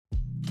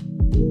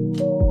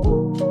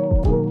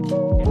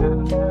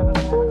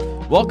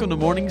Welcome to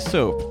Morning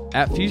Soap.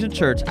 At Fusion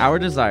Church, our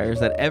desire is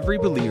that every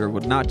believer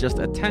would not just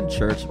attend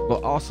church,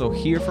 but also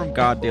hear from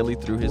God daily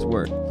through His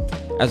Word.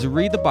 As we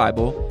read the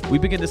Bible, we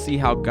begin to see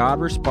how God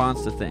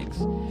responds to things.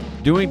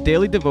 Doing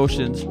daily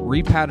devotions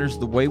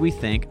repatterns the way we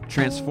think,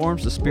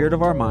 transforms the spirit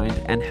of our mind,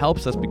 and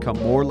helps us become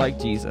more like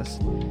Jesus.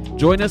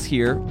 Join us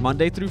here,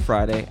 Monday through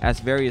Friday, as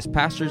various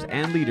pastors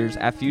and leaders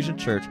at Fusion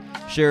Church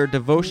share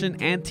devotion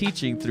and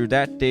teaching through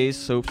that day's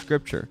soap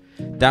scripture.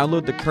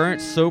 Download the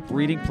current soap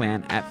reading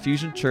plan at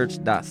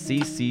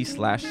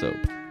fusionchurch.cc/soap.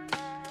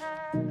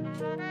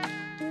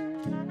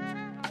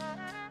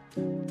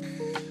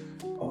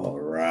 All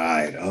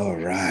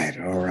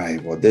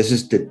right. Well, this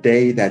is the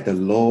day that the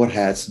Lord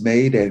has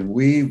made, and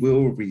we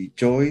will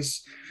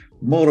rejoice.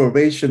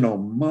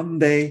 Motivational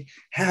Monday.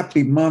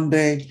 Happy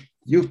Monday.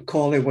 You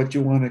call it what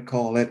you want to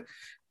call it,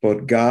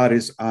 but God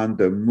is on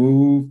the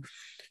move.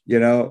 You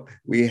know,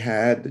 we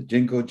had the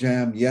Jingle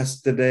Jam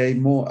yesterday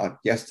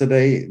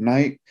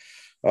night.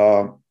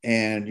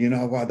 And you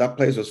know what? That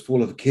place was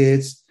full of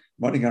kids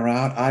running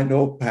around. I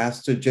know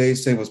Pastor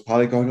Jason was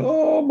probably going,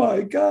 oh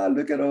my God,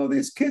 look at all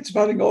these kids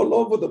running all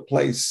over the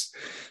place.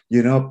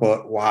 You know,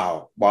 but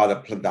wow,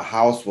 the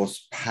house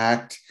was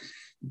packed.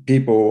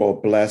 People were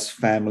blessed.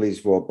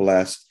 Families were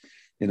blessed.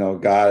 You know,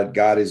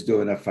 God is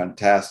doing a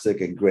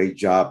fantastic and great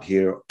job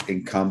here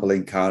in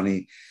Cumberland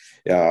County.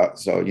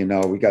 So, you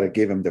know, we got to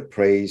give him the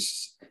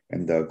praise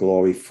and the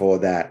glory for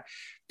that.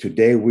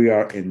 Today, we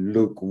are in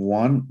Luke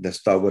 1. Let's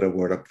start with a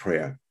word of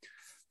prayer.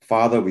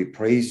 Father, we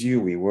praise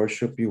you, we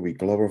worship you, we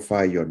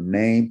glorify your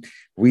name.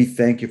 We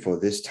thank you for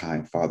this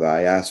time, Father.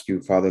 I ask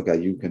you, Father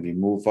God, you can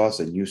remove us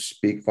and you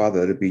speak,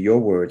 Father. It'll be your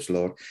words,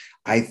 Lord.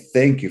 I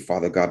thank you,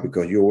 Father God,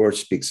 because your word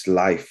speaks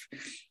life.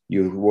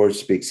 Your word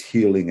speaks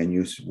healing, and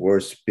your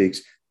word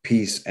speaks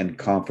peace and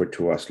comfort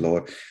to us,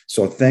 Lord.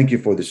 So thank you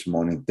for this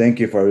morning. Thank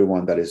you for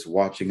everyone that is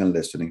watching and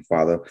listening,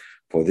 Father.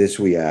 For this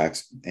we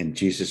ask in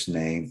Jesus'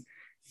 name.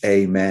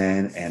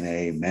 Amen and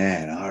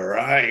amen. All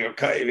right.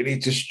 Okay. We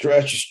need to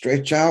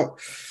stretch out.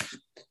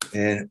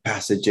 And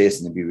Pastor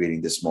Jason will be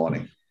reading this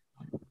morning.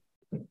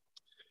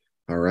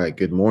 All right.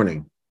 Good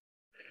morning.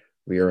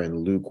 We are in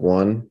Luke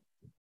 1,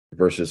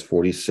 verses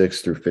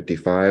 46 through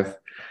 55.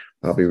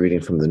 I'll be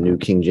reading from the New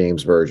King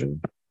James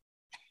Version.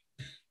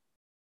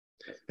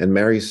 And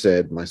Mary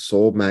said, my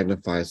soul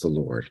magnifies the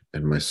Lord,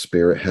 and my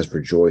spirit has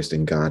rejoiced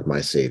in God,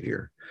 my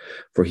Savior,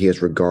 for he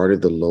has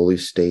regarded the lowly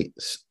state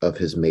of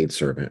his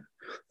maidservant.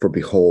 For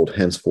behold,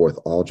 henceforth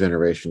all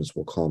generations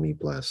will call me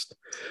blessed.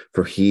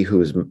 For he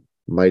who is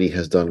mighty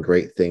has done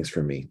great things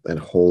for me, and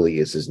holy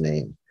is his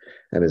name.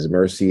 And his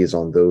mercy is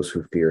on those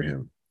who fear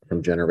him,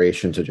 from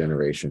generation to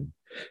generation.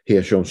 He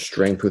has shown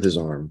strength with his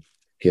arm.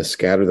 He has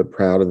scattered the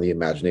proud in the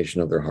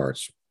imagination of their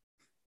hearts.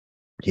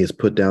 He has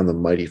put down the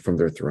mighty from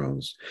their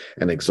thrones,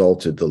 and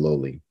exalted the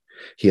lowly.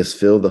 He has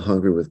filled the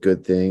hungry with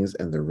good things,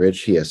 and the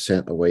rich he has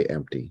sent away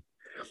empty.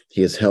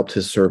 He has helped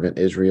his servant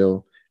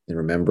Israel in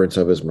remembrance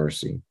of his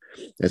mercy,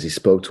 as he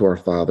spoke to our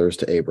fathers,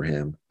 to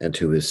Abraham, and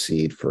to his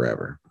seed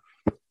forever.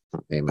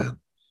 Amen.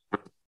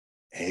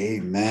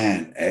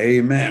 Amen.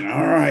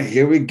 All right,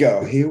 here we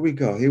go.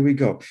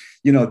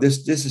 You know,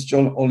 this is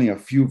only a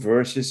few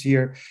verses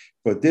here,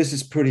 but this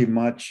is pretty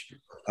much,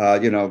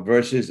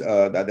 verses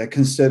that they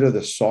consider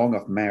the Song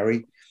of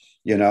Mary.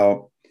 You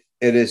know,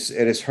 it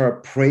is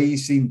her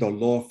praising the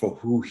Lord for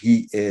who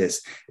he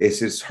is.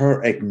 It is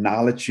her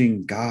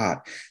acknowledging God.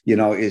 You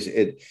know,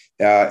 it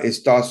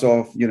starts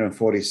off, in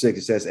 46,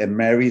 it says, and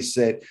Mary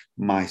said,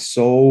 my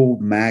soul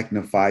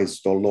magnifies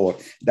the Lord.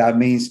 That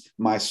means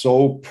my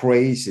soul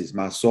praises,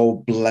 my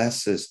soul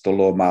blesses the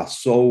Lord, my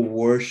soul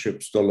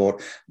worships the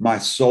Lord, my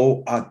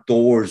soul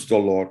adores the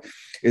Lord.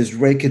 Is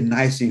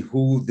recognizing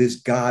who this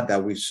God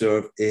that we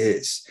serve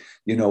is.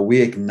 You know,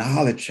 we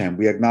acknowledge him.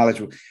 We acknowledge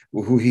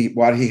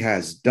what he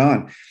has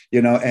done.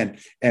 You know, and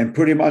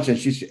pretty much, and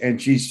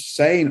she's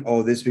saying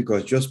all this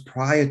because just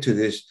prior to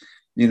this,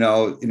 she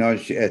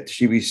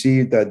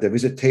received the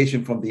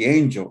visitation from the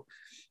angel.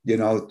 You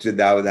know,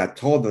 that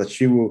told her that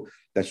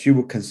she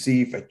will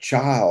conceive a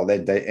child,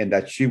 and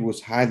that she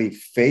was highly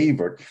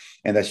favored,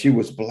 and that she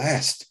was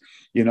blessed.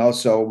 You know,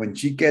 so when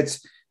she gets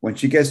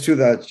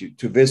to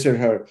visit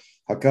her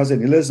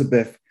cousin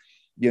Elizabeth,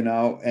 you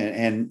know,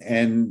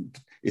 and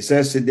it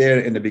says there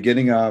in the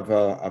beginning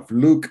of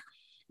Luke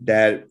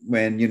that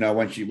when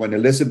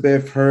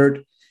Elizabeth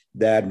heard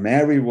that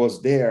Mary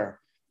was there,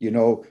 you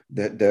know,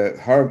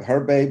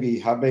 her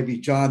baby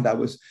John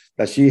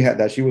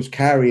that she was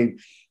carrying,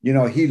 you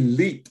know, he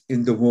leaped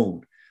in the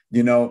womb.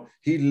 You know,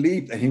 he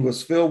leaped and he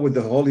was filled with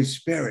the Holy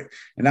Spirit.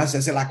 And I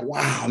said, like,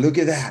 wow, look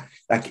at that.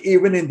 Like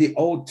even in the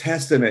Old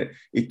Testament,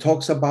 it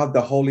talks about the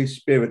Holy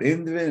Spirit.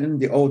 Even in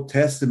the Old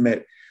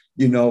Testament,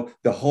 you know,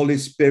 the Holy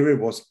Spirit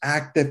was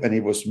active and he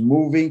was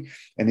moving.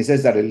 And he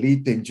says that it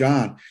leaped in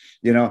John,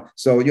 you know.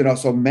 So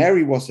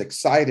Mary was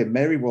excited.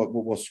 Mary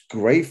was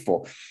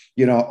grateful.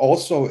 You know,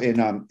 also in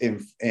 1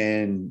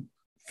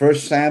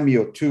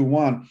 Samuel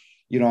 2:1,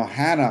 you know,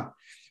 Hannah,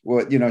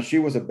 well, you know, she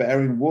was a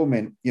barren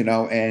woman, you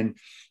know, and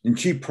And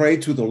she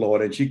prayed to the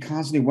Lord, and she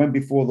constantly went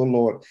before the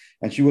Lord,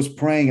 and she was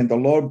praying, and the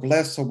Lord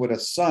blessed her with a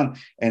son.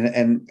 And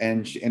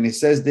it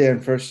says there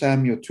in 1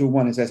 Samuel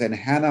 2:1, it says, and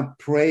Hannah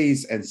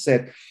praised and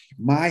said,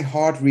 my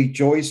heart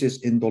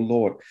rejoices in the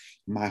Lord.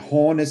 My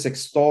horn is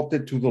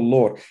exalted to the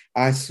Lord.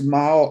 I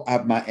smile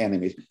at my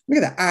enemies.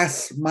 Look at that. I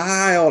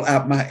smile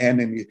at my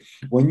enemies.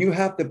 When you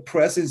have the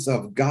presence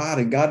of God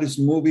and God is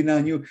moving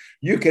on you,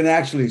 you can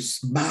actually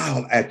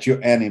smile at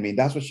your enemy.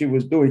 That's what she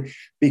was doing,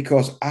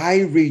 because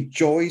I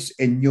rejoice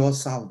in your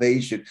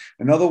salvation.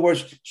 In other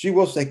words, she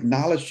was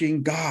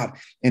acknowledging God.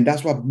 And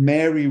that's what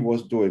Mary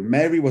was doing.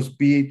 Mary was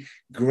being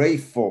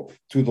grateful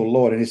to the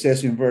Lord. And it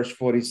says in verse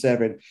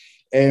 47,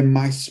 and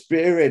my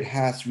spirit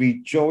has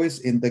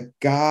rejoiced in the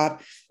God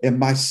and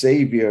my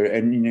Savior.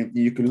 And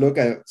you can look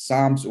at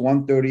Psalms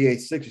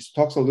 138:6. It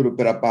talks a little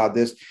bit about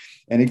this.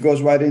 And it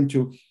goes right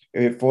into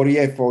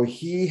 48. For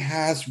he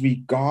has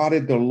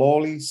regarded the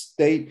lowly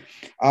state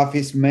of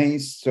his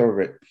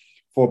maidservant.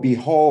 For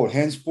behold,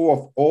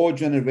 henceforth all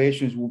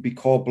generations will be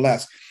called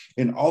blessed.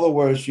 In other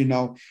words,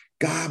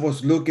 God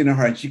was looking at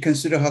her, and she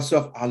considered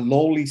herself a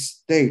lowly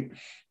state,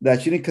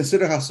 that she didn't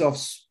consider herself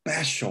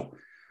special.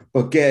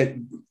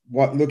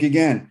 But look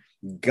again,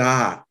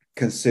 God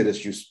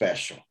considers you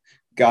special.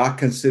 God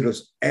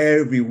considers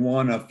every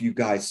one of you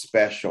guys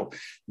special.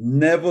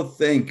 Never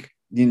think,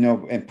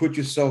 and put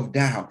yourself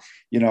down,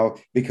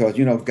 because,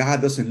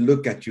 God doesn't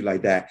look at you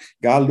like that.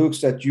 God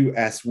looks at you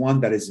as one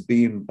that is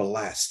being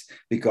blessed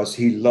because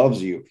he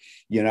loves you,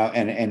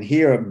 and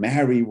here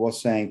Mary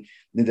was saying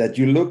that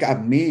you look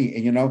at me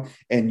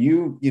and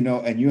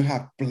you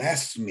have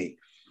blessed me,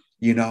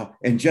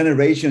 and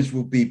generations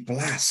will be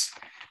blessed.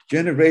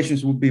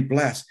 Generations will be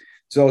blessed.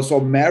 So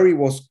Mary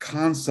was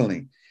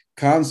constantly,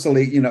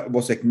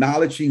 was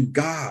acknowledging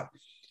God,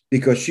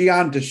 because she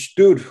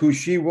understood who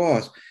she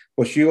was,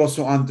 but she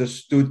also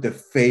understood the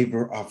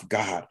favor of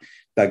God,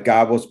 that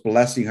God was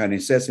blessing her. And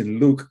it says in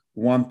Luke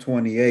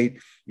 1:28,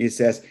 it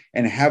says,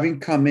 and having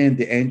come in,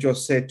 the angel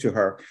said to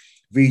her,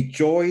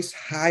 rejoice,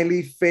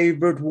 highly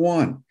favored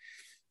one.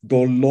 The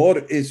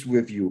Lord is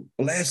with you.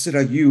 Blessed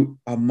are you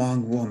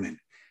among women.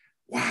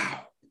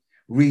 Wow.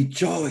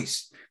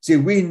 Rejoice. See,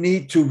 we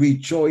need to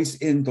rejoice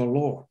in the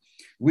Lord.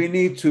 We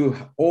need to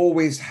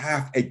always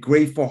have a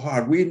grateful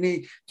heart. We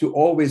need to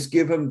always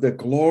give him the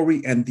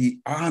glory and the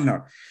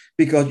honor,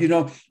 because,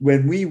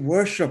 when we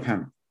worship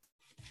him,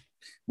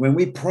 when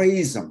we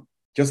praise him,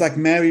 just like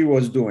Mary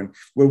was doing,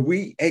 when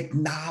we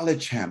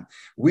acknowledge him,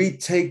 we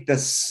take the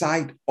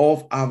sight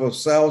of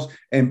ourselves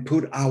and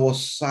put our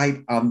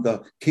sight on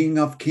the King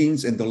of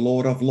Kings and the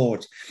Lord of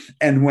Lords.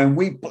 And when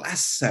we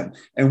bless him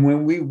and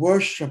when we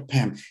worship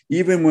him,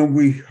 even when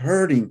we're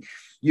hurting,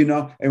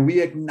 and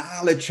we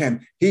acknowledge him,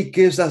 he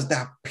gives us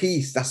that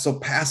peace that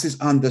surpasses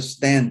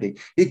understanding.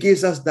 He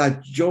gives us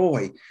that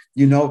joy,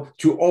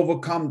 to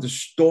overcome the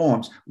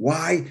storms.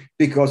 Why?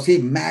 Because he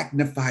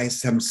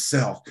magnifies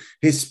himself.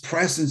 His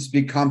presence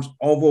becomes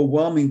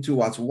overwhelming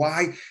to us.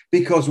 Why?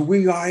 Because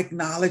we are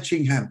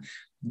acknowledging him.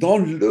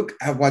 Don't look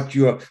at what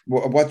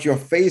you're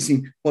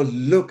facing, but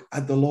look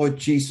at the Lord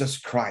Jesus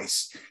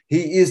Christ.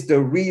 He is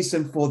the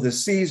reason for the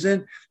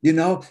season,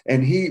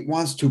 and he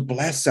wants to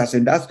bless us.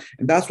 And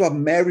that's what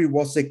Mary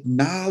was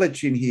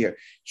acknowledging here.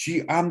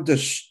 She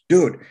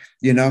understood,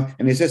 and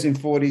it says in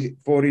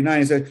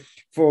 49, it says,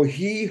 for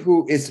he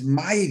who is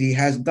mighty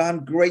has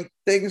done great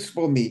things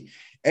for me,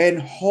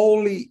 and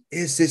holy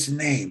is his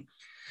name.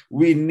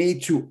 We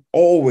need to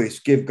always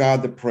give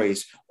God the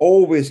praise,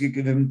 always give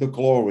him the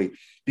glory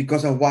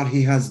because of what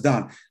he has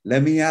done.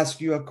 Let me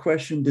ask you a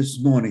question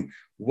this morning.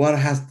 What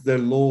has the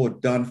Lord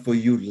done for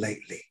you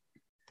lately?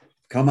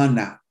 Come on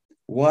now.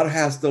 What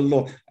has the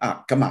Lord?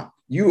 Come on.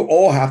 You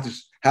all have to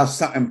have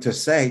something to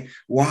say.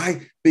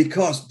 Why?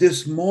 Because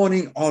this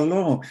morning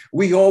alone,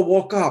 we all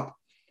woke up.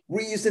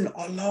 Reason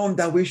alone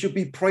that we should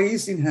be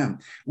praising him.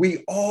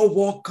 We all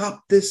woke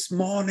up this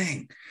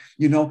morning.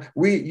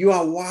 You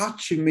are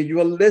watching me. You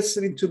are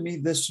listening to me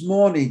this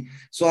morning.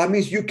 So that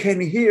means you can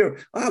hear.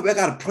 I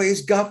got to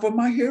praise God for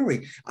my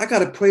hearing. I got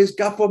to praise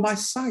God for my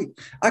sight.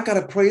 I got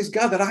to praise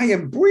God that I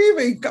am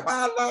breathing. Come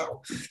on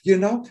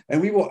now,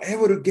 and we were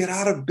able to get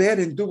out of bed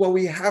and do what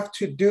we have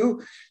to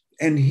do.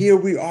 And here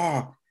we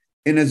are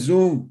in a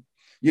Zoom,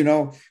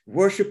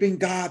 worshiping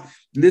God,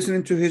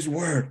 listening to his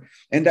word.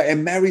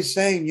 And Mary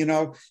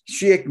saying,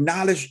 she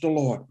acknowledged the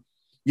Lord,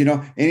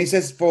 and he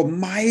says, for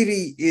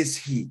mighty is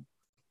he.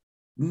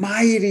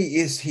 Mighty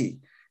is he.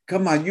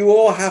 Come on, you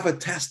all have a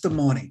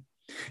testimony.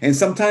 And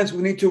sometimes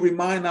we need to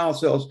remind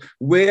ourselves,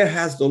 where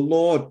has the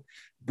Lord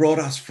brought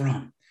us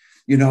from?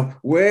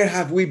 Where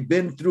have we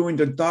been through in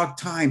the dark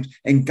times,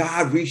 and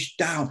God reached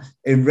down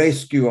and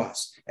rescued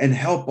us and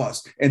help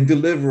us and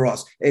deliver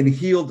us and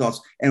healed us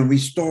and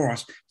restore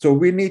us. So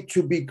we need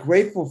to be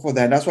grateful for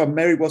that. That's why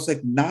Mary was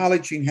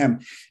acknowledging him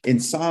in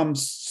Psalm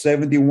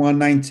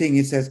 71:19.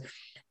 It says,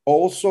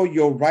 also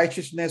your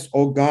righteousness,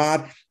 O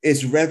God,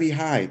 is very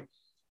high.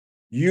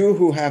 You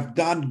who have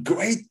done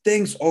great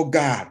things, O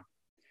God,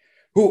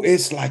 who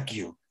is like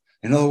you?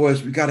 In other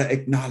words, we got to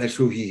acknowledge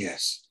who he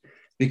is,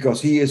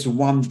 because he is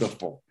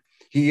wonderful.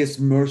 He is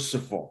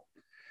merciful.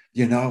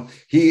 You know,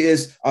 he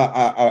is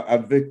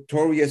a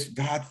victorious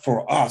God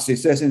for us. It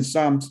says in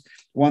Psalms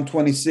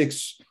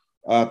 126,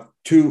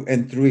 2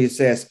 and 3,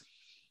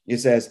 it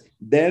says,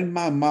 then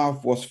my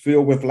mouth was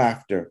filled with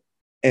laughter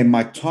and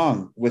my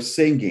tongue with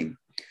singing.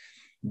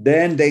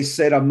 Then they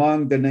said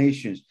among the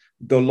nations,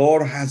 the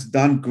Lord has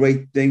done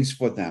great things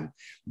for them.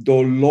 The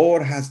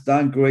Lord has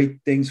done great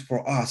things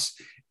for us,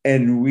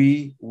 and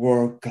we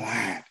were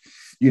glad.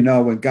 You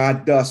know, when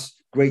God does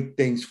great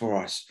things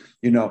for us,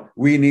 you know,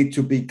 we need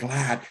to be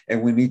glad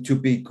and we need to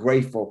be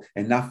grateful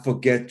and not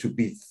forget to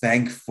be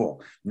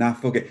thankful. Not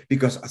forget,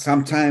 because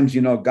sometimes, you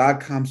know, God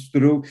comes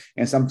through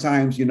and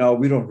sometimes, you know,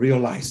 we don't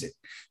realize it.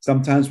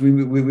 Sometimes we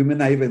may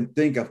not even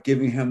think of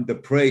giving him the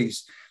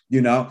praise,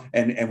 you know,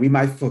 and we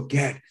might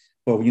forget.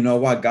 But you know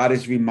what? God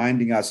is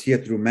reminding us here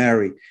through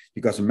Mary,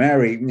 because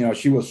Mary, you know,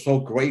 she was so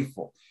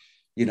grateful,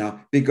 you know,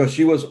 because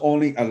she was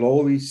only a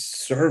lowly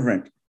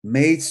servant,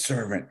 maid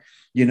servant,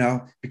 you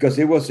know, because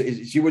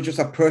she was just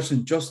a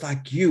person just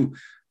like you.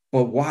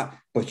 But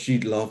she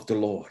loved the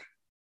Lord.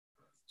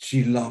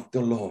 She loved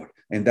the Lord.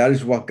 And that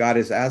is what God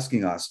is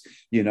asking us,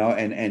 you know,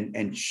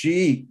 and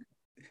she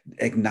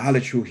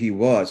acknowledged who he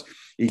was.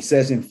 He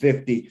says in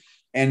 50,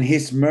 and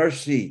his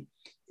mercy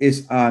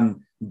is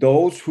on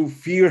those who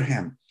fear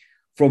him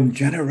from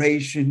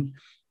generation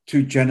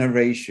to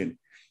generation.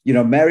 You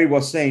know, Mary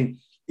was saying,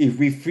 if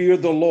we fear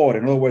the Lord,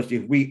 in other words,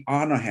 if we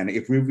honor him,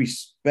 if we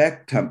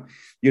respect him,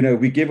 you know,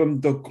 we give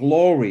him the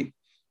glory,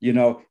 you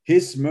know,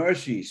 his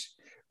mercies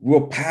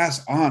will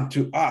pass on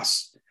to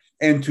us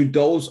and to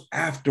those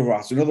after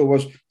us. In other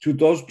words, to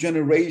those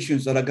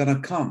generations that are going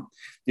to come.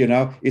 You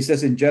know, it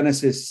says in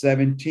Genesis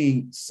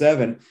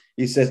 17:7,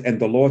 it says, and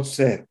the Lord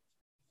said,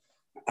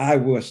 I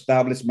will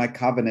establish my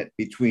covenant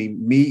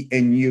between me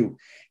and you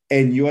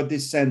and your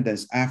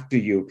descendants after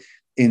you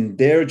in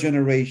their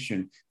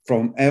generation,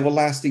 from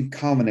everlasting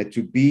covenant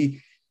to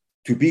be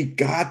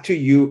God to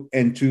you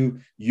and to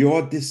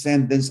your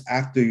descendants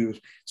after you.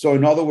 So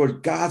in other words,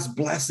 God's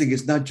blessing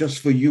is not just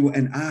for you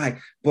and I,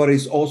 but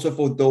it's also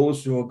for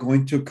those who are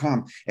going to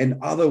come. In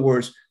other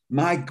words,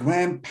 my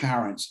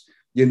grandparents,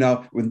 you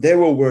know, when they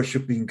were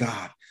worshiping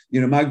God, you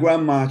know, my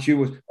grandma, she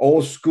was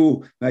old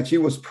school, and she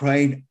was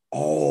praying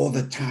all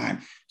the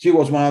time. She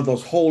was one of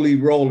those holy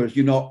rollers,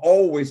 you know,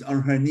 always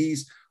on her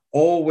knees,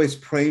 always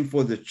praying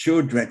for the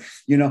children,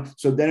 you know.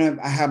 So then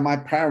I have my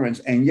parents,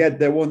 and yet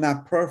they were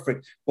not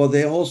perfect, but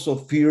they also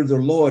feared the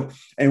Lord.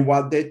 And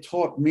what they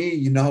taught me,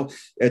 you know,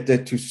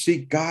 to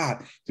seek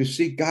God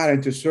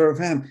and to serve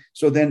him.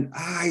 So then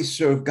I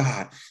serve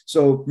God.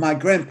 So my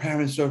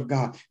grandparents serve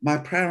God, my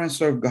parents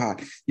serve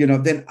God, you know,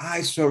 then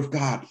I serve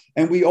God.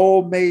 And we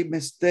all made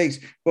mistakes,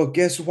 but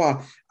guess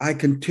what? I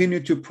continue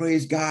to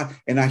praise God,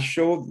 and I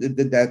show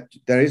that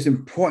it's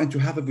important to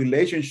have a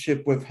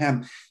relationship with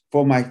him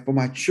for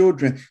my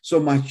children. So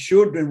my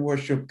children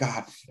worship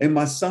God, and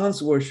my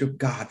sons worship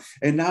God,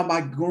 and now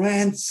my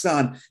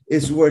grandson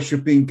is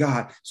worshiping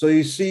God. So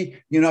you see,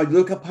 you know,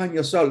 look upon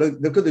yourself,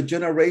 look at the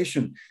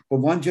generation,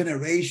 from one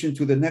generation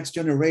to the next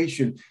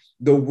generation,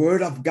 the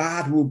word of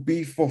God will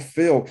be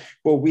fulfilled.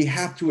 But we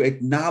have to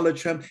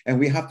acknowledge him, and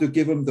we have to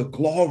give him the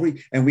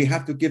glory, and we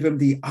have to give him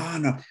the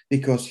honor,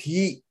 because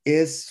he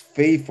is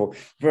faithful.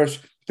 Verse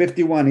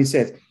 51, he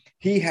says,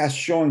 he has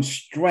shown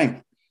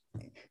strength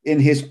in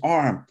his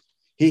arm.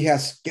 He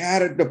has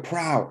scattered the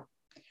proud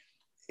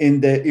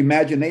in the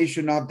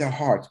imagination of their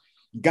hearts.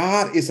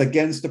 God is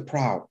against the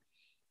proud,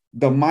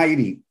 the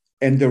mighty,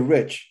 and the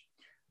rich,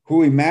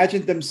 who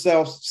imagine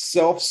themselves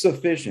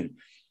self-sufficient.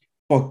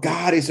 But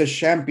God is a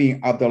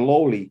champion of the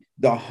lowly,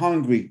 the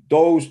hungry,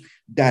 those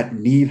that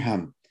need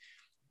him.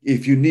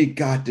 If you need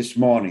God this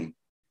morning,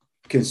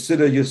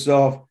 consider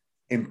yourself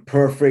in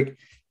perfect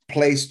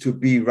place to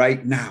be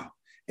right now,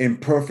 in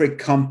perfect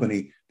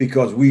company,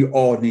 because we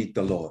all need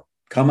the Lord.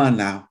 Come on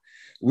now.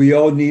 We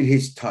all need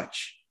his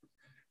touch.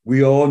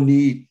 We all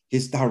need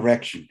his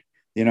direction.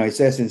 You know, it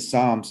says in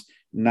Psalms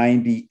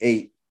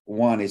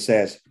 98:1, it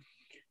says,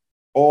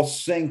 "Oh,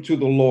 sing to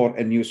the Lord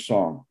a new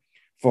song,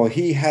 for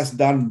he has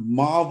done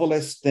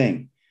marvelous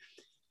thing.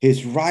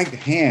 His right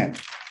hand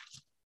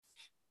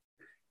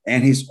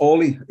and his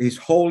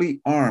holy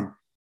arm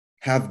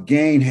have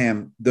gained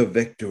him the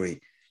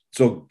victory."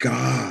 So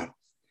God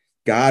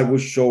will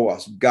show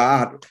us.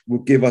 God will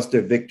give us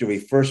the victory.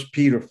 1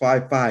 Peter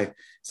 5:5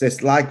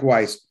 says,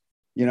 likewise,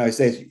 you know, it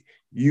says,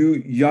 you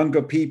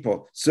younger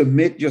people,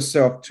 submit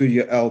yourself to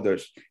your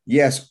elders.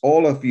 Yes,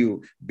 all of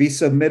you, be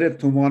submitted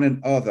to one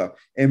another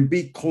and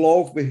be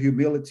clothed with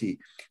humility.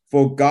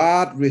 For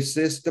God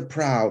resists the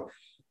proud,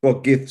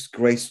 but gives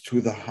grace to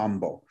the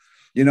humble.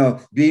 You know,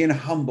 being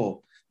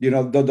humble, you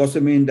know, that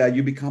doesn't mean that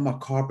you become a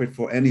carpet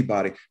for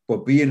anybody,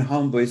 but being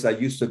humble is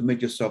that you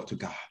submit yourself to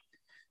God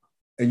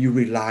and you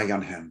rely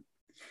on him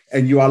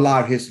and you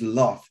allow his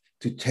love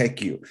to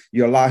take you.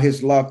 You allow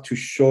his love to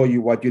show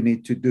you what you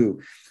need to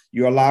do.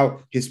 You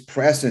allow his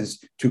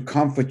presence to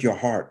comfort your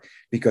heart,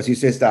 because he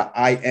says that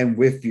I am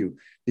with you,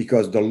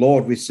 because the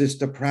Lord resists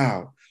the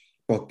proud,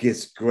 but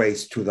gives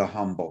grace to the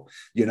humble,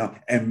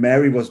 and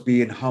Mary was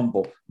being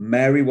humble.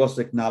 Mary was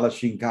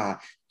acknowledging God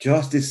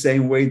just the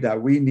same way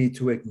that we need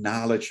to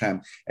acknowledge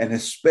him. And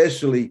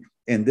especially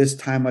in this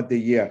time of the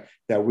year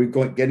that we're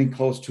getting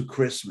close to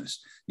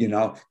Christmas.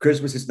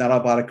 Christmas is not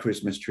about a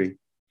Christmas tree.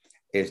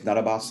 It's not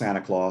about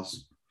Santa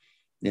Claus.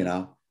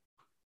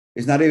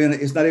 It's not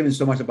even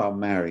so much about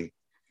Mary,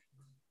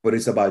 but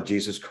it's about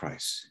Jesus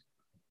Christ,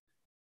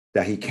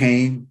 that he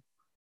came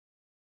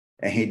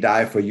and he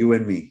died for you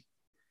and me.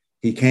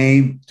 He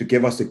came to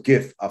give us the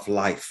gift of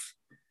life,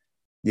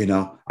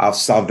 of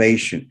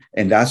salvation.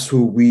 And that's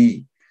who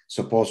we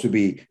supposed to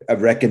be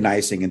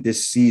recognizing in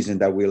this season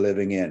that we're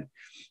living in.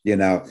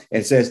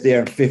 It says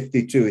there in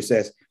 52,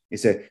 it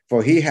said,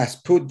 for he has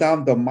put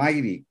down the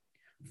mighty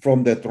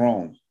from the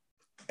throne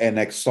and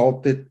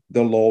exalted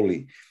the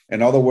lowly.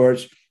 In other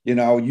words,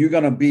 you're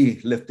going to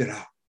be lifted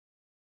up.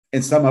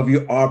 And some of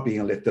you are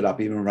being lifted up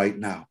even right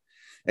now.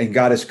 And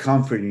God is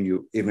comforting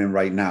you even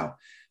right now,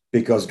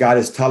 because God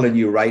is telling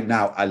you right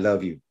now, I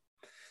love you.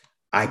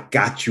 I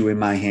got you in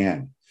my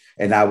hand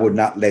and I will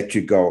not let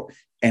you go,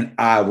 and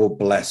I will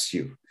bless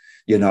you.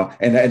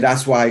 And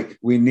that's why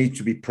we need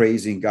to be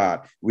praising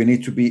God. We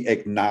need to be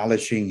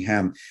acknowledging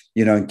him,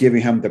 and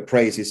giving him the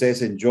praise. He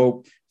says in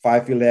Job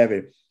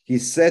 5:11, he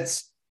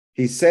sets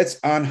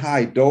on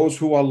high those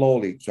who are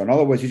lowly. So in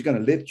other words, he's going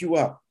to lift you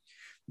up.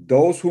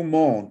 Those who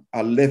mourn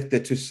are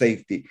lifted to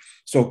safety.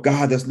 So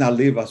God does not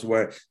leave us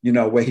where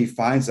he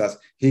finds us.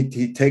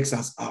 He takes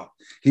us up.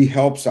 He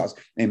helps us.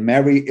 And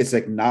Mary is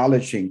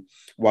acknowledging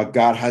what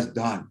God has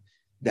done,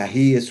 that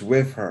he is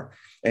with her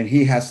and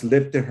he has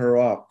lifted her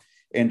up,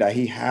 and that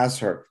he has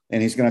her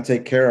and he's going to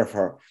take care of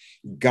her.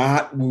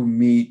 God will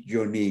meet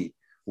your need.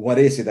 What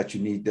is it that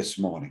you need this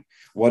morning?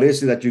 What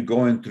is it that you're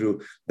going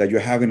through, that you're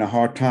having a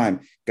hard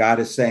time? God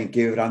is saying,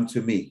 give it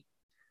unto me.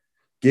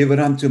 Give it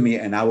unto me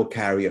and I will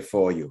carry it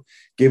for you.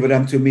 Give it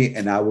unto me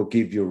and I will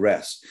give you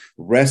rest.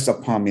 Rest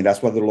upon me.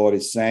 That's what the Lord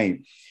is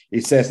saying.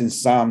 He says in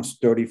Psalms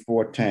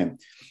 34:10,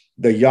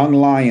 the young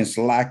lions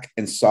lack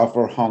and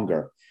suffer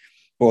hunger,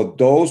 but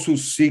those who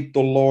seek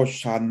the Lord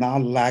shall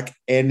not lack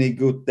any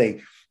good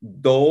thing.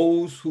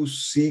 Those who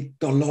seek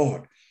the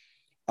Lord.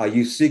 Are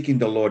you seeking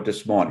the Lord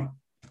this morning?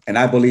 And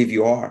I believe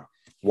you are.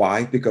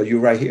 Why? Because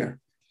you're right here.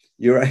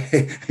 You're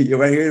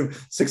right here,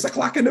 6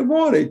 o'clock in the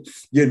morning,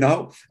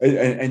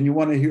 and you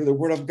want to hear the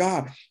word of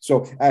God.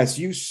 So as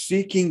you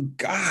seeking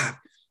God,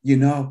 you're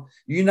not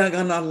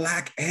going to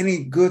lack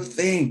any good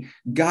thing.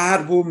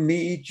 God will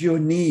meet your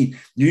need.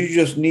 You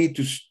just need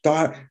to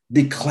start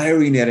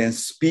declaring it and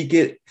speak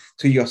it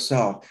to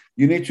yourself.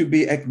 You need to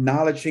be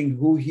acknowledging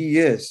who he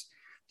is.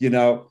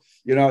 There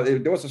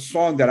was a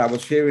song that I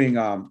was hearing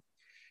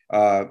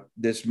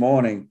this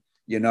morning.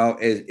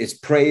 It's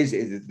praise.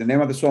 The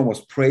name of the song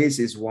was Praise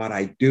Is What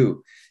I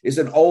Do. It's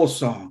an old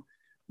song,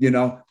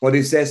 but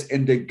it says,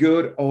 in the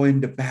good or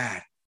in the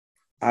bad,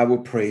 I will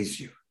praise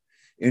you.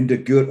 In the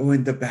good or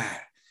in the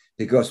bad,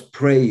 because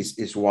praise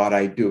is what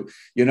I do.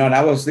 And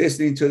I was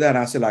listening to that. And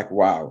I said,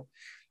 wow,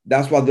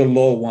 that's what the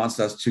Lord wants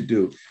us to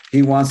do.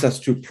 He wants us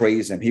to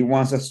praise him. He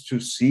wants us to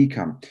seek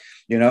him.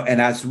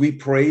 And as we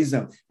praise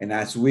him and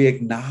as we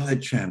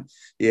acknowledge him,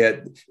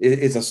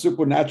 it's a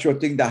supernatural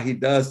thing that he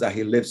does, that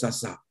he lifts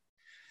us up.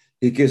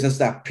 He gives us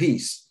that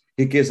peace.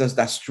 He gives us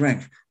that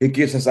strength. He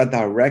gives us that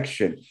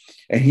direction,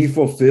 and he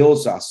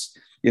fulfills us,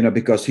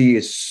 because he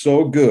is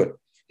so good.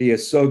 He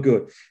is so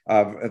good.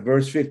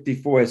 Verse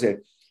 54 is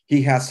it,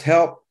 he has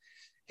helped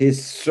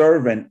his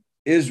servant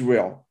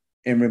Israel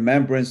in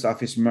remembrance of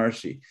his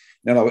mercy.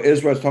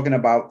 Israel is talking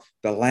about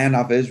the land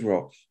of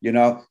Israel,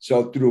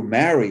 so through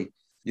Mary,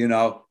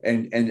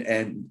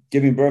 and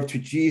giving birth to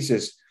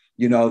Jesus,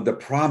 the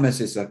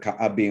promises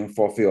are being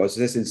fulfilled. It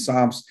says in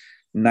Psalms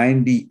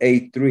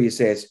 98:3, it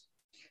says,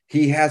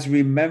 he has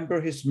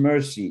remembered his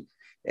mercy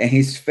and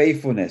his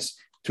faithfulness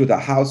to the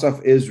house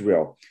of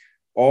Israel.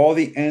 All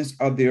the ends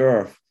of the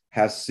earth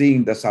has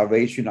seen the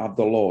salvation of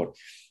the Lord.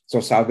 So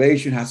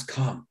salvation has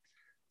come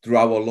through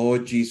our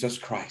Lord Jesus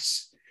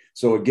Christ.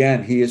 So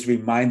again, he is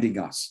reminding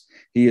us.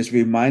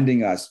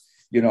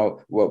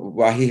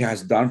 What he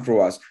has done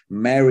for us.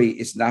 Mary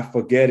is not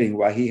forgetting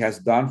what he has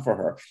done for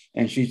her.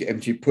 And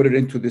she put it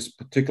into this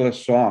particular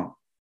song.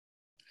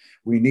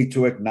 We need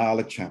to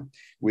acknowledge him.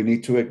 We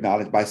need to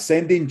acknowledge, by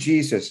sending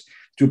Jesus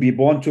to be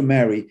born to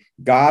Mary,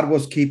 God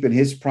was keeping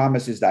his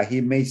promises that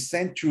he made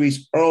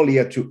centuries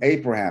earlier to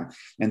Abraham.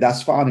 And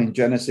that's found in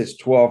Genesis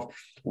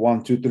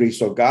 12:1-3.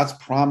 So God's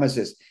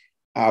promises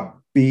are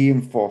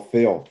being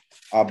fulfilled,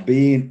 are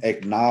being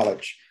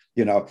acknowledged.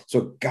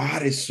 So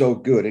God is so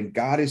good and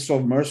God is so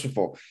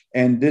merciful.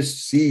 And this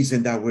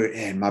season that we're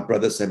in, my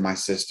brothers and my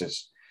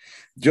sisters,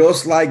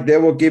 just like they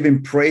were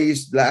giving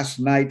praise last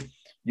night,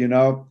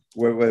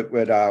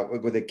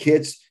 with the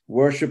kids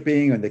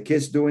worshiping and the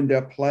kids doing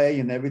their play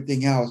and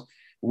everything else,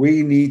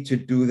 we need to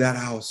do that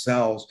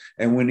ourselves,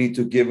 and we need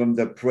to give them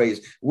the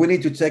praise. We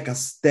need to take a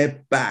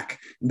step back.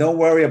 Don't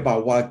worry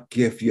about what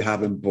gift you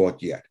haven't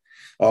bought yet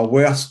or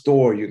where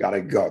store you got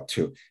to go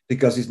to,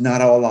 because it's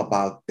not all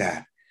about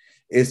that.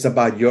 It's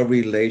about your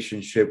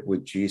relationship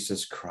with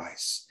Jesus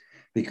Christ,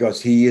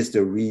 because he is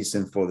the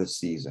reason for the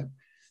season,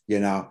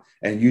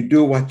 and you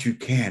do what you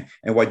can,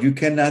 and what you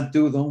cannot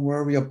do, don't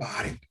worry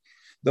about it.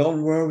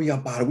 Don't worry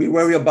about it. We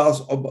worry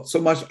about so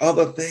much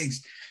other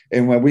things.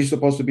 And what we're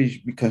supposed to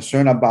be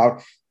concerned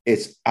about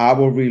is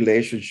our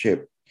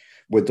relationship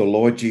with the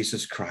Lord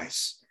Jesus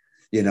Christ,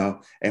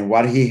 and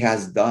what he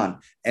has done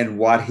and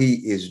what he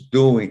is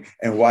doing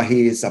and what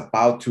he is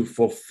about to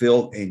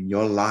fulfill in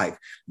your life.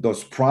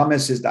 Those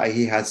promises that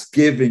he has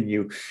given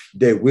you,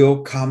 they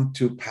will come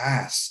to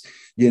pass.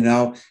 He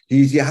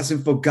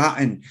hasn't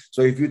forgotten.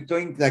 So if you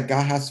think that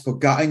God has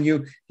forgotten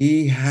you,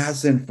 he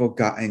hasn't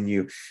forgotten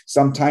you.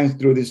 Sometimes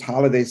through this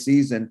holiday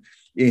season,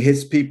 it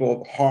hits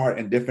people hard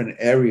in different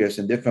areas,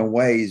 in different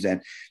ways.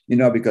 And,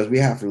 because we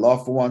have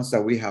loved ones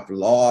that we have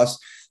lost,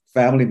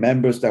 family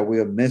members that we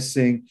are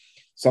missing.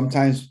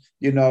 Sometimes,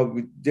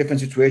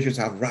 different situations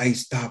have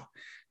rised up,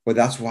 but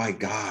that's why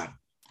God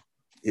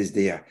is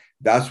there.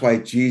 That's why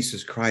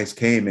Jesus Christ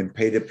came and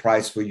paid the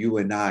price for you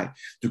and I,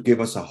 to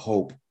give us a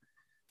hope,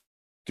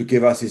 to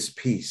give us his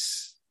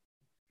peace,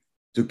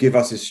 to give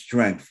us his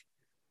strength,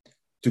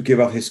 to give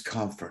us his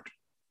comfort.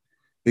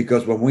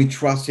 Because when we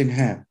trust in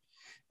him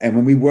and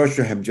when we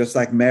worship him, just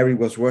like Mary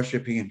was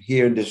worshiping him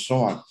here in this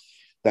song,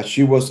 that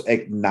she was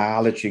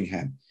acknowledging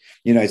him.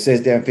 It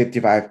says there in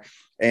 55,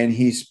 and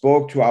he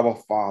spoke to our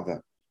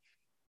father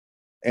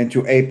and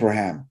to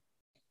Abraham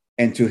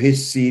and to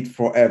his seed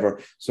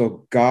forever.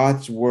 So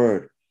God's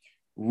word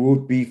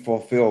would be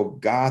fulfilled.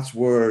 God's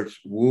words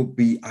will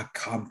be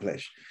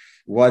accomplished.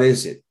 What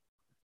is it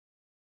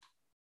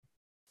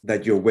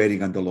that you're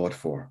waiting on the Lord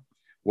for?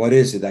 What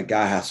is it that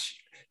God has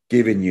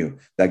given you,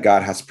 that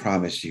God has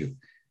promised you?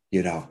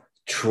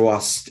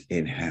 Trust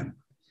in him,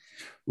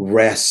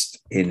 rest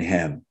in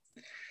him,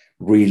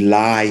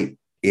 rely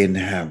in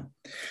him.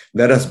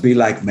 Let us be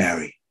like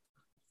Mary,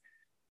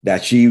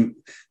 that she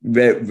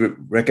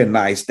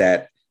recognized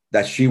that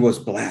she was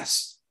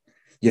blessed.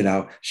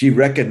 She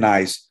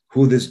recognized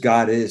who this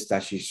God is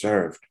that she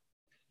served.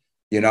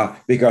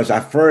 Because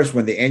at first,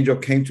 when the angel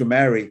came to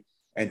Mary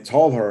and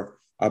told her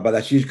about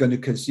that she's going to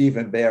conceive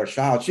and bear a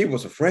child, she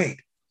was afraid.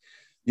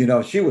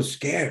 She was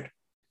scared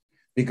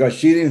because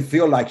she didn't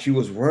feel like she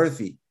was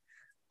worthy.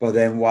 But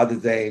then what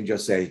did the angel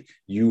say?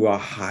 You are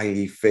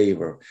highly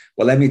favored.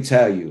 Well, let me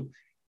tell you,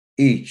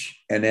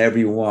 each and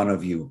every one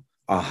of you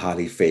are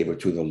highly favored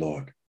to the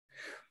Lord.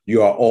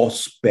 You are all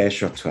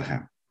special to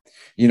him.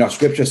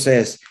 Scripture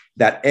says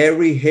that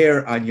every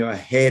hair on your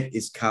head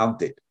is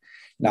counted.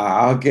 Now,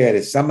 I'll get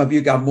it. Some of you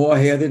got more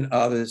hair than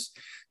others.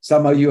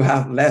 Some of you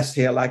have less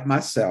hair like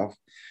myself.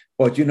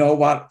 But you know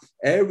what?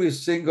 Every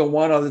single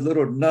one of the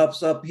little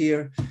nubs up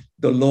here,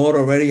 the Lord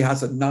already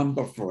has a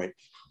number for it.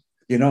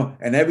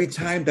 And every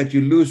time that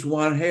you lose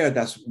one hair,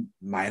 that's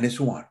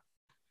 -1.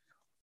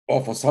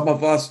 Or for some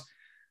of us,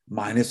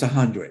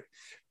 -100.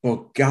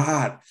 But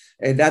God,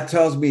 and that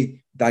tells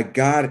me that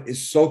God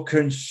is so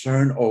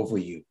concerned over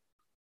you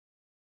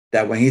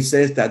that when he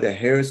says that the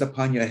hairs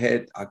upon your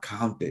head are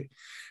counted,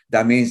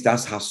 that means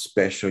that's how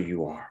special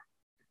you are.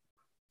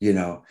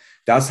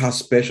 That's how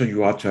special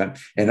you are to him.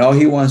 And all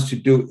he wants to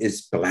do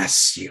is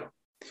bless you.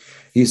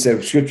 He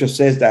said, scripture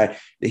says that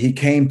he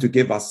came to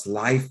give us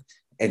life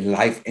and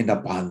life in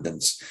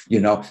abundance,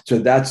 so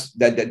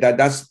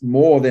that's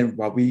more than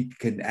what we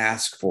can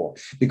ask for,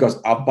 because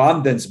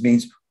abundance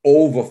means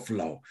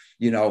overflow.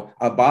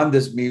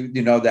 Abundance means,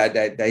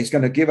 that he's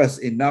going to give us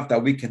enough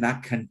that we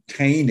cannot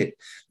contain it,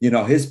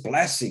 his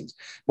blessings.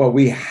 But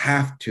we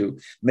have to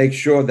make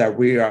sure that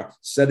we are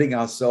setting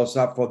ourselves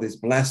up for these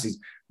blessings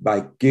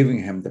by giving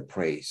him the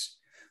praise,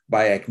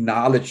 by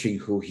acknowledging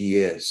who he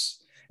is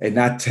and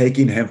not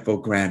taking him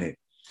for granted.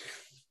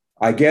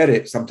 I get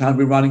it. Sometimes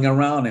we're running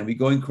around and we're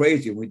going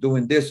crazy. And we're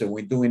doing this and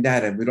we're doing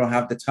that, and we don't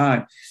have the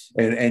time.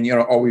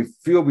 Or we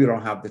feel we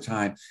don't have the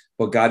time.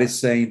 But God is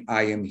saying,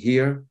 I am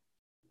here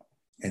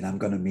and I'm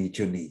going to meet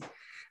your need.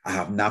 I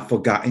have not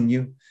forgotten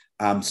you.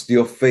 I'm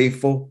still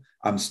faithful.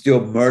 I'm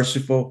still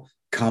merciful.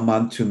 Come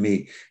unto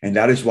me. And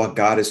that is what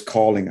God is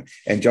calling.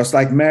 And just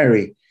like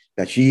Mary,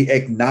 that she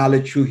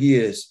acknowledged who he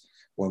is.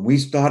 When we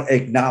start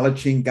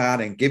acknowledging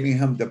God and giving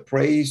him the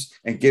praise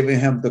and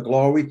giving him the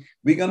glory,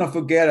 we're going to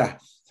forget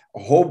a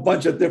whole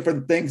bunch of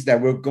different things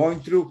that we're going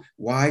through.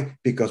 Why?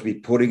 Because we're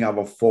putting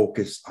our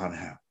focus on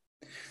him.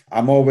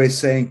 I'm always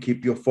saying,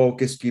 keep your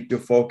focus, keep your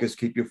focus,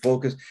 keep your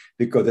focus,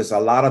 because there's a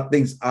lot of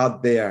things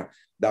out there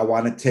that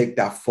want to take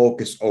that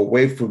focus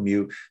away from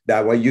you.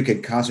 That way you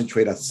can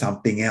concentrate on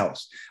something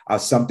else, or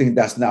something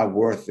that's not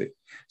worth it,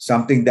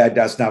 something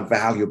that's not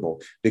valuable,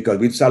 because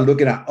we start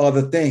looking at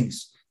other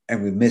things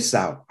and we miss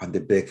out on the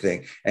big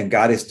thing. And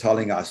God is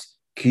telling us,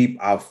 keep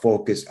our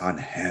focus on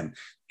him.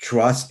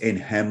 Trust in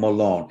him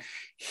alone.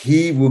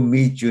 He will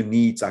meet your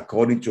needs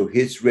according to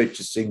his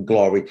riches in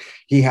glory.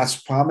 He has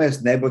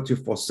promised never to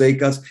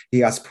forsake us. He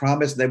has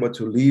promised never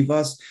to leave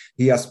us.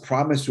 He has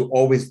promised to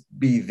always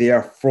be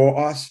there for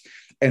us.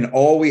 And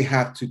all we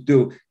have to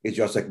do is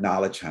just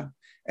acknowledge him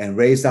and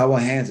raise our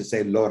hands and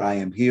say, Lord, I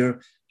am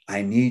here.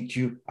 I need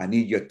you. I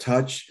need your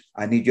touch.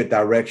 I need your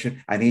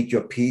direction. I need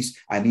your peace.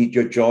 I need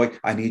your joy.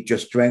 I need your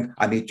strength.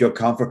 I need your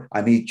comfort.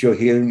 I need your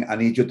healing. I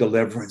need your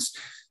deliverance,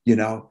 you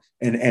know.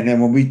 And then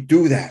when we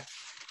do that,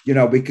 you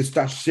know, we could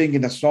start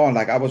singing a song.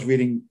 Like I was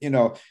reading, you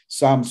know,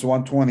 Psalms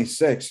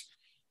 126,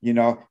 you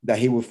know, that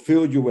he will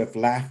fill you with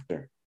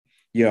laughter,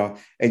 you know,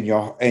 and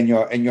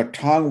your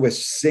tongue with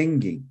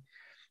singing,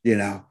 you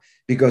know,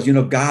 because, you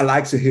know, God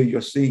likes to hear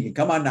your singing.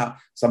 Come on now.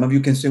 Some of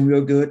you can sing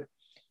real good.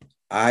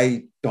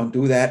 I don't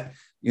do that.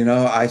 You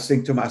know, I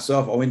sing to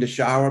myself or in the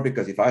shower,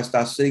 because if I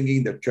start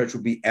singing, the church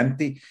will be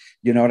empty.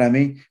 You know what I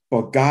mean?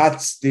 But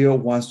God still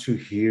wants to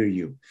hear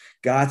you.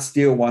 God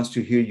still wants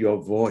to hear your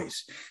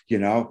voice, you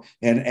know.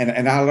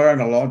 And I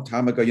learned a long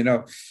time ago, you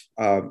know,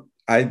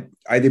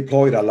 I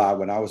deployed a lot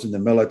when I was in the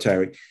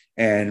military,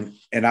 and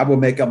I would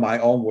make up my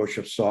own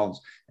worship songs.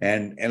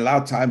 And a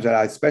lot of times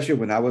that especially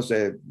when I was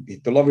the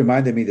Lord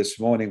reminded me this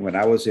morning when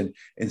I was in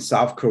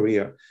South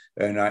Korea,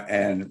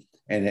 and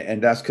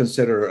that's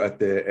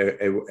considered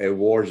a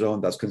war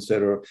zone. That's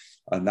considered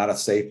not a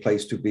safe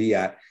place to be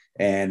at.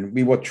 And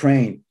we were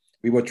trained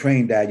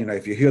that, you know,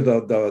 if you hear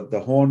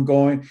the horn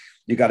going,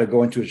 you got to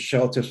go into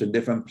shelters in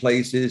different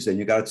places, and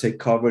you got to take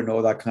cover and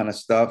all that kind of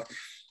stuff,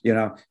 you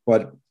know.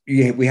 But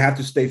we have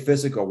to stay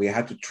physical. We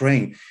have to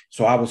train.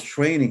 So I was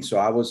training. So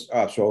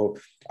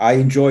I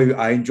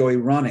enjoy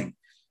running.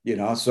 You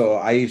know, so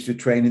I used to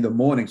train in the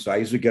morning. So I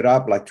used to get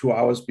up like 2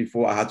 hours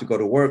before I had to go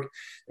to work,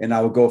 and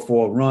I would go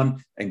for a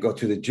run and go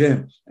to the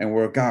gym and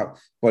work out.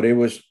 But I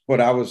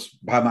was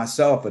by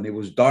myself, and it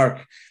was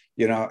dark,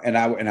 you know, and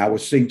I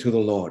would sing to the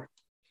Lord.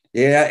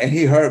 Yeah. And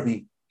he heard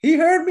me.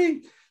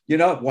 You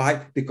know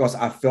why? Because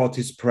I felt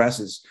his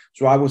presence.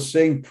 So I was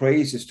sing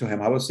praises to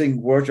him. I was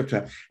sing worship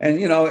to him. And,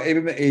 you know,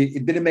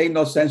 it didn't make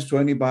no sense to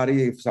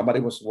anybody if somebody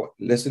was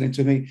listening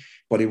to me,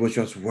 but it was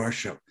just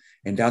worship.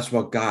 And that's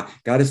what God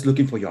is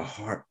looking for, your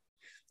heart.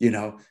 You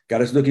know,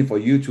 God is looking for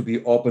you to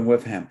be open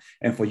with him,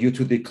 and for you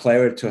to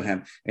declare it to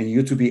him, and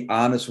you to be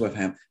honest with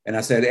him. And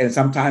I said, and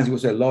sometimes he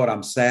would say, Lord,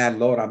 I'm sad.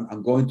 Lord,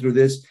 I'm going through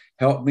this.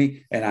 Help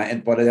me.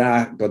 But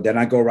then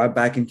I go right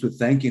back into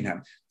thanking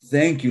him.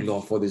 Thank you,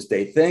 Lord, for this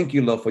day. Thank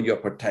you, Lord, for your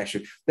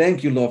protection.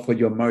 Thank you, Lord, for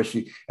your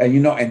mercy. And, you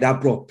know, and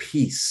that brought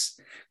peace.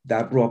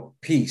 That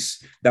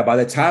by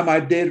the time I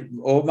did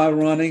all my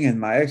running and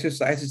my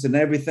exercises and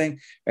everything,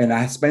 and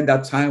I spent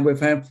that time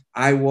with him,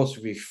 I was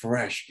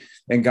refreshed.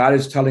 And God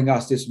is telling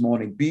us this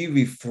morning, be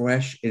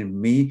refreshed in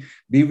me,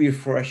 be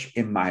refreshed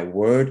in my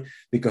word,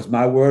 because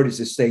my word is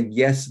the same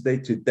yesterday,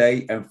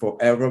 today, and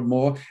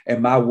forevermore.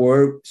 And my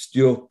word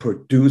still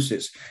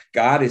produces.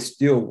 God is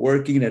still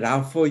working it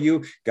out for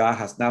you. God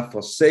has not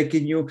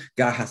forsaken you.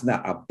 God has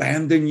not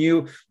abandoned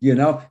you, you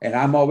know. And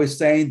I'm always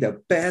saying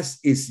the best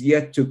is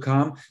yet to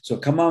come. So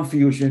come on,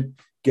 Fusion,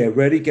 get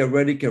ready,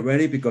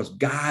 because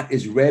God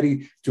is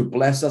ready to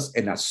bless us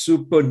in a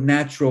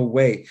supernatural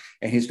way.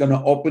 And he's going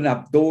to open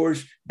up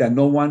doors that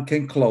no one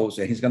can close.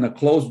 And he's going to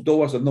close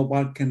doors that no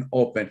one can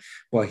open.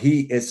 But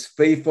he is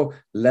faithful.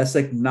 Let's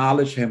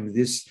acknowledge him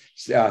this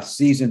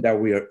season that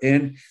we are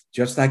in,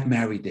 just like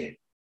Mary did.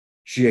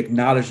 She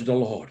acknowledged the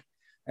Lord,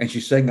 and she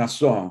sang a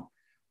song.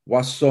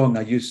 What song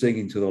are you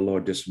singing to the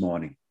Lord this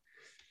morning?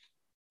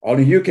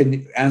 Only you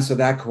can answer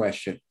that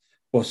question.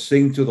 But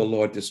sing to the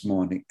Lord this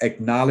morning.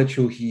 Acknowledge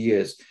who he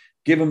is.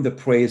 Give him the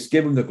praise.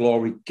 Give him the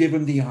glory. Give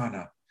him the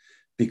honor,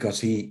 because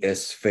he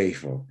is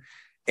faithful.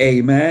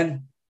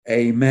 Amen,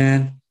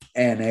 amen,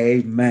 and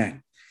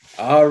amen.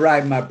 All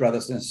right, my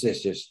brothers and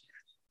sisters.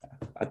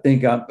 I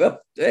think I'm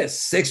up there,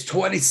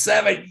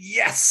 6:27.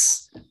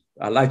 Yes.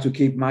 I like to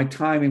keep my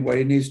timing where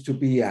it needs to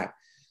be at.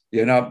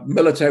 You know,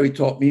 military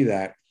taught me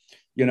that.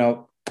 You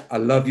know, I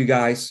love you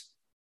guys.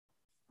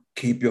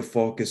 Keep your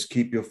focus.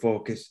 Keep your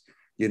focus.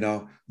 You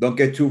know, don't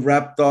get too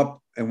wrapped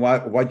up in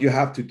what you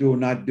have to do or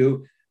not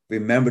do.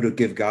 Remember to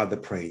give God the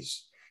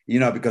praise, you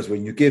know, because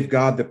when you give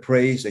God the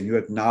praise and you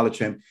acknowledge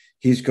him,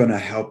 he's going to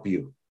help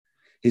you.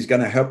 He's going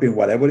to help you in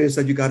whatever it is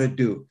that you got to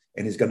do.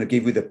 And he's going to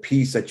give you the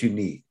peace that you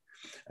need.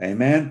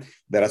 Amen.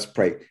 Let us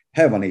pray.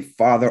 Heavenly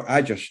Father,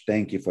 I just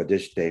thank you for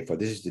this day, for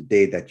this is the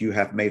day that you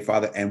have made,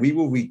 Father, and we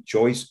will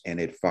rejoice in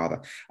it,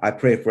 Father. I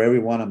pray for every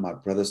one of my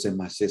brothers and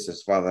my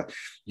sisters, Father.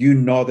 You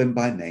know them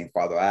by name,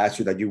 Father. I ask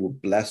you that you will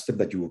bless them,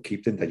 that you will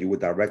keep them, that you will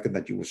direct them,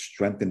 that you will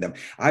strengthen them.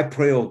 I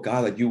pray, oh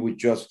God, that you would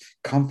just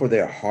comfort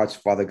their hearts,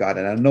 Father God.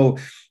 And I know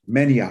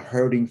many are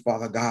hurting,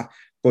 Father God,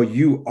 but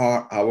you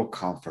are our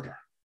comforter.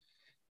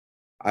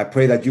 I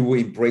pray that you will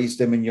embrace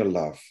them in your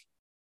love.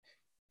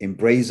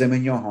 Embrace them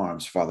in your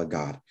arms, Father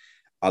God.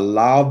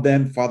 Allow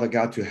them, Father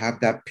God, to have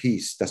that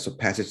peace that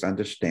surpasses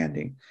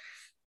understanding,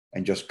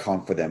 and just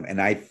comfort them. And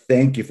I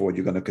thank you for what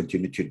you're going to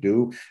continue to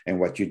do and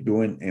what you're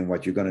doing and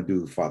what you're going to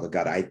do, Father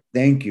God. I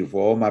thank you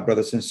for all my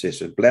brothers and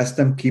sisters. Bless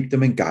them, keep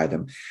them, and guide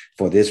them.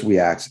 For this we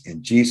ask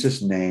in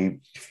Jesus'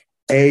 name.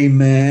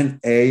 Amen,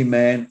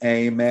 amen,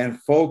 amen.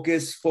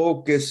 Focus,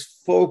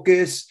 focus,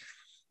 focus.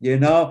 You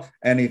know,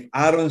 and if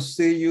I don't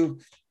see you,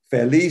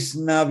 Feliz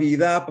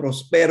Navidad,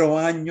 prospero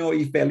año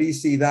y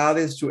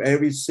felicidades to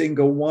every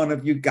single one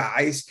of you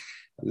guys.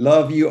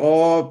 Love you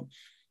all.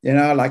 You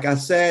know, like I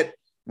said,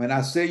 when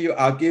I see you,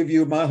 I'll give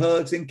you my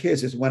hugs and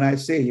kisses when I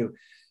see you.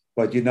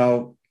 But, you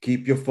know,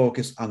 keep your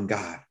focus on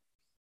God.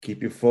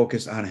 Keep your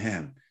focus on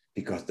him,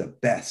 because the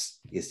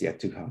best is yet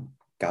to come.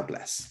 God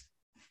bless.